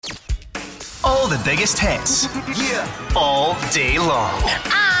All the biggest hits. Yeah. All day long.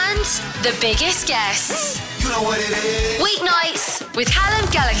 And the biggest guests. You know what it is. Weeknights with Callum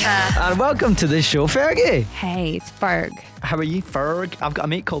Gallacher. And welcome to the show, Fergie. Hey, it's Ferg. How are you, Ferg? I've got a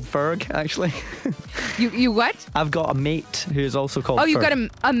mate called Ferg, actually. You what? I've got a mate who is also called Ferg. Oh, you got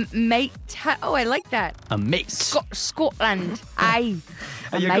a mate. Oh, I like that. A mate. Scotland. Aye.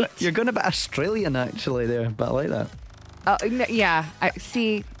 A mate. You're going a bit Australian, actually, there, but I like that. Oh, yeah.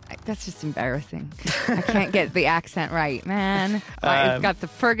 See, that's just embarrassing. I can't get the accent right, man. I've got the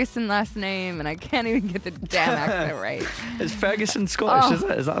Ferguson last name, and I can't even get the damn accent right. Is Ferguson Scottish, is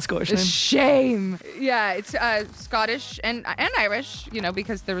it? Is that a Scottish name? Shame. Yeah, it's Scottish and Irish,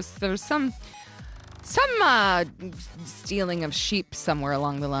 because there was some stealing of sheep somewhere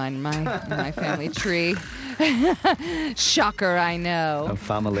along the line in my family tree. Shocker, I know. A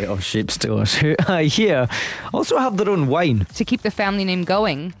family of sheep stealers who I hear also have their own wine. To keep the family name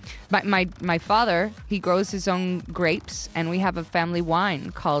going, my father, he grows his own grapes, and we have a family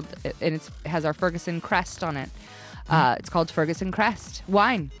wine called, and it has our Ferguson crest on it. It's called Ferguson Crest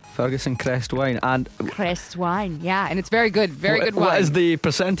Wine. Ferguson Crest wine. And Crest wine, yeah, and it's very good, very good wine. What is the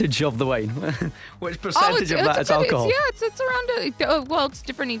percentage of the wine? Which percentage of that is alcohol? It's around, well, it's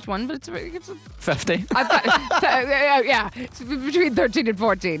different each one, but it's 50. I've got, yeah, it's between 13 and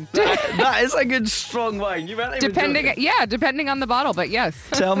 14. That is a good strong wine. You might depending on the bottle, but yes.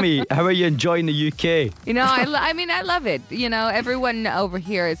 Tell me, how are you enjoying the UK? I mean, I love it. Everyone over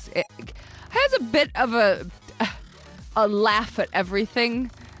here has a bit of a laugh at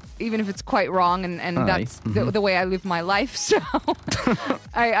everything, even if it's quite wrong, and that's the way I live my life. So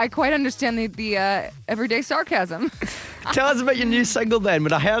I quite understand the everyday sarcasm. Tell us about your new single then.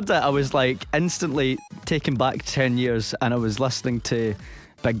 When I heard it, I was like instantly taken back 10 years, and I was listening to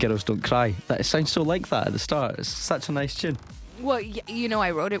Big Girls Don't Cry. It sounds so like that at the start. It's such a nice tune. Well,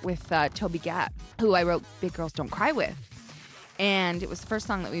 I wrote it with Toby Gatt, who I wrote Big Girls Don't Cry with. And it was the first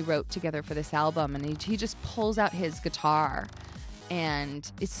song that we wrote together for this album. And he just pulls out his guitar. And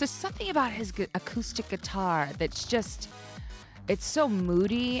it's just something about his acoustic guitar that's just, it's so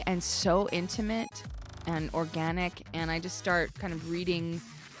moody and so intimate and organic. And I just start kind of reading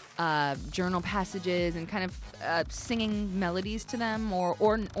journal passages and kind of singing melodies to them, or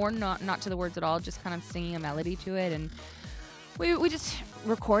not to the words at all, just kind of singing a melody to it. And we just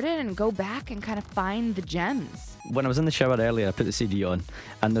record it and go back and kind of find the gems. When I was in the shower earlier, I put the CD on,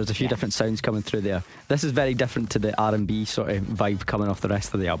 and there's a few different sounds coming through there. This is very different to the R&B sort of vibe coming off the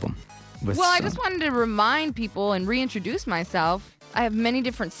rest of the album. I just wanted to remind people and reintroduce myself. I have many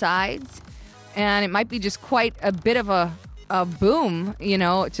different sides, and it might be just quite a bit of a boom,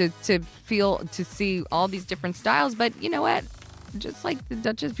 to see all these different styles. But you know what? Just like the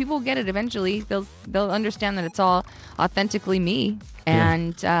Duchess, people get it eventually. They'll understand that it's all authentically me,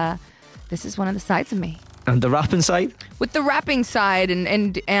 and this is one of the sides of me. And the rapping side? With the rapping side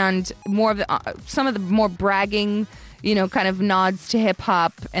and more of the some of the more bragging, kind of nods to hip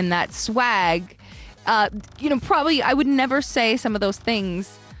hop and that swag. Probably I would never say some of those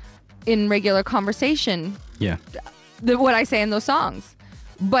things in regular conversation. Yeah. What I say in those songs.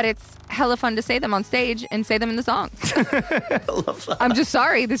 But it's hella fun to say them on stage and say them in the songs. I love that. I'm just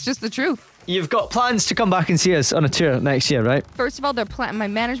sorry. That's just the truth. You've got plans to come back and see us on a tour next year, right? First of all, my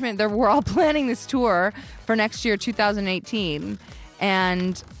management, we're all planning this tour for next year, 2018.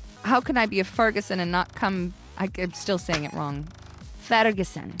 And how can I be a Ferguson and not come? I'm still saying it wrong.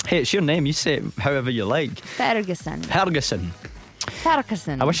 Ferguson. Hey, it's your name. You say it however you like. Ferguson. Ferguson.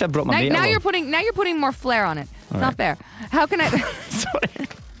 Ferguson. I wish I brought my mate now along. you're putting more flair on it. It's not fair. How can I? Sorry.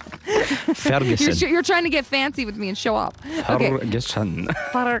 Ferguson. You're trying to get fancy with me and show up. Okay. Ferguson.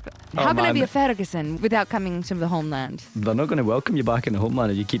 How can I be a Ferguson without coming to the homeland? They're not going to welcome you back in the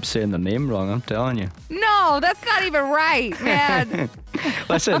homeland if you keep saying their name wrong, I'm telling you. No, that's not even right, man.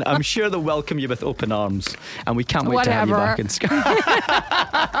 Listen, I'm sure they'll welcome you with open arms, and we can't wait to have you back in Scotland.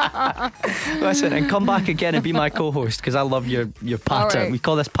 Listen, and come back again and be my co-host, because I love your patter. Right. We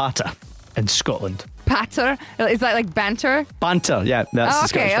call this patter in Scotland. Patter? Is that like banter? Banter, yeah. That's the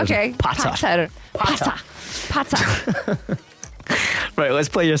Scottish version. Okay. Patter. Patter. Right, let's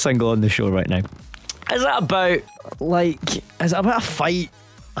play your single on the show right now. Is it about a fight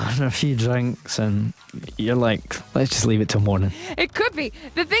and a few drinks and you're like, let's just leave it till morning? It could be.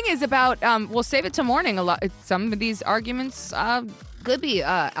 The thing is about, we'll save it till morning. A lot. Some of these arguments could be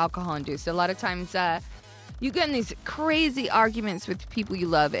alcohol induced. A lot of times you get in these crazy arguments with people you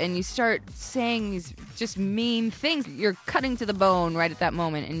love and you start saying these just mean things. You're cutting to the bone right at that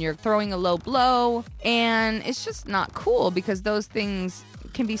moment and you're throwing a low blow, and it's just not cool because those things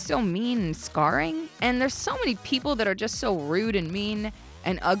can be so mean and scarring. And there's so many people that are just so rude and mean,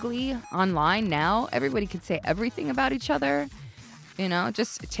 and ugly online now. Everybody can say everything about each other. You know,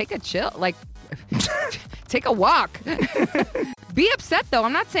 just take a chill, like take a walk. Be upset though.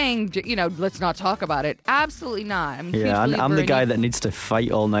 I'm not saying, you know, let's not talk about it. Absolutely not. I'm I'm the guy that needs to fight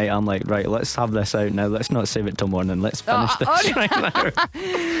all night. I'm like, right, let's have this out now. Let's not save it till morning. Let's finish this right now.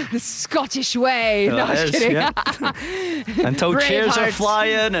 The Scottish way. No, I'm kidding. Yeah. Until cheers are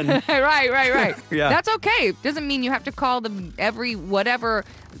flying and right. Yeah. That's okay. Doesn't mean you have to call them every whatever,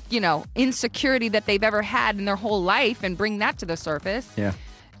 you know, insecurity that they've ever had in their whole life and bring that to the surface. Yeah.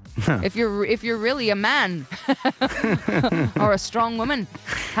 If you're really a man or a strong woman,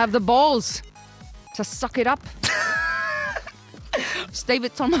 have the balls to suck it up. Save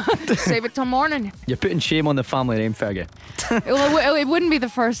it till morning. You're putting shame on the family name, Fergie. Well, it wouldn't be the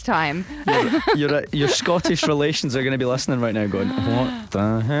first time. Your Scottish relations are going to be listening right now going, what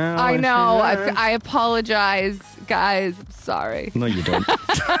the hell? I know. I apologize, guys. I'm sorry. No, you don't.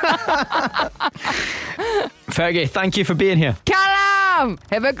 Fergie, thank you for being here. Callum,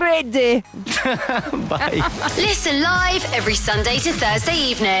 have a great day. Bye. Listen live every Sunday to Thursday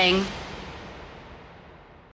evening.